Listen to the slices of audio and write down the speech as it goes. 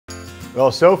Well,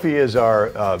 Sofie is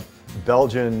our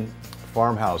Belgian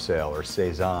farmhouse ale, or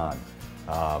saison.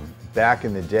 Back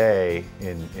in the day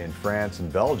in France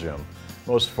and Belgium,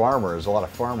 most farmers, a lot of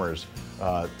farmers,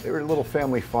 they were little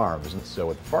family farms. And so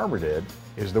what the farmer did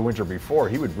is the winter before,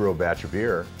 he would brew a batch of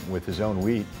beer with his own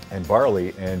wheat and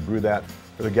barley and brew that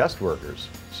for the guest workers.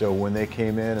 So when they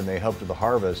came in and they helped with the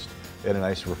harvest, they had a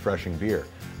nice refreshing beer.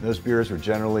 And those beers were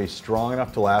generally strong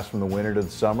enough to last from the winter to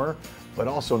the summer, but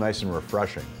also nice and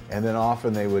refreshing. And then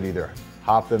often they would either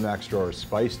hop them extra or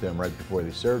spice them right before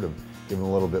they served them, give them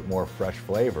a little bit more fresh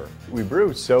flavor. We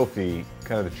brew Sofie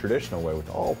kind of the traditional way with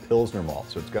all Pilsner malt.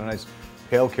 So it's got a nice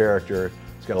pale character,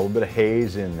 it's got a little bit of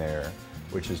haze in there,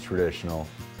 which is traditional.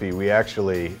 We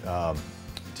actually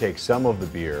take some of the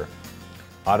beer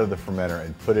out of the fermenter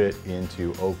and put it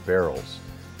into oak barrels.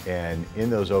 And in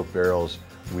those oak barrels,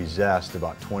 we zest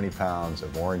about 20 pounds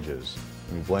of oranges.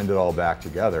 And we blend it all back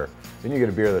together. Then you get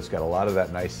a beer that's got a lot of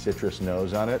that nice citrus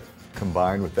nose on it,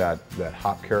 combined with that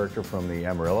hop character from the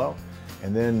Amarillo.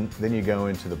 And then you go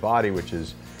into the body, which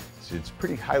is, it's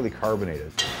pretty highly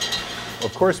carbonated.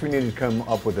 Of course, we needed to come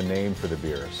up with a name for the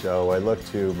beer. So I looked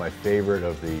to my favorite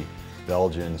of the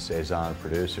Belgian saison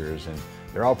producers, and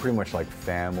they're all pretty much like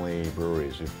family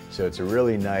breweries. So it's a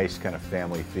really nice kind of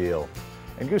family feel.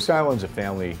 And Goose Island's a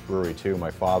family brewery too.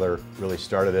 My father really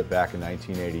started it back in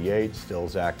 1988, still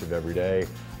is active every day.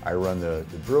 I run the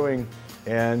brewing,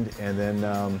 and then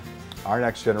our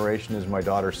next generation is my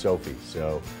daughter Sofie,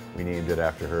 so we named it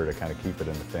after her to kind of keep it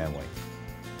in the family.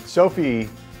 Sofie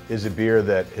is a beer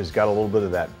that has got a little bit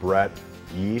of that Brett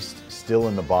yeast still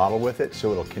in the bottle with it,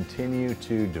 so it'll continue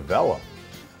to develop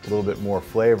a little bit more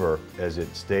flavor as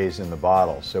it stays in the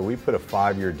bottle. So we put a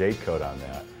 5-year date code on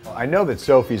that. I know that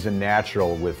Sofie's a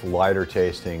natural with lighter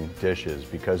tasting dishes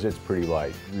because it's pretty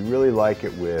light. We really like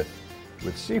it with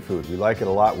seafood. We like it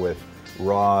a lot with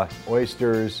raw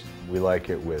oysters. We like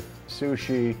it with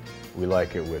sushi. We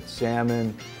like it with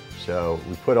salmon. So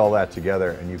we put all that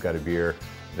together and you've got a beer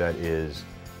that is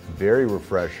very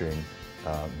refreshing,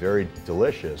 very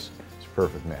delicious. It's a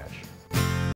perfect match.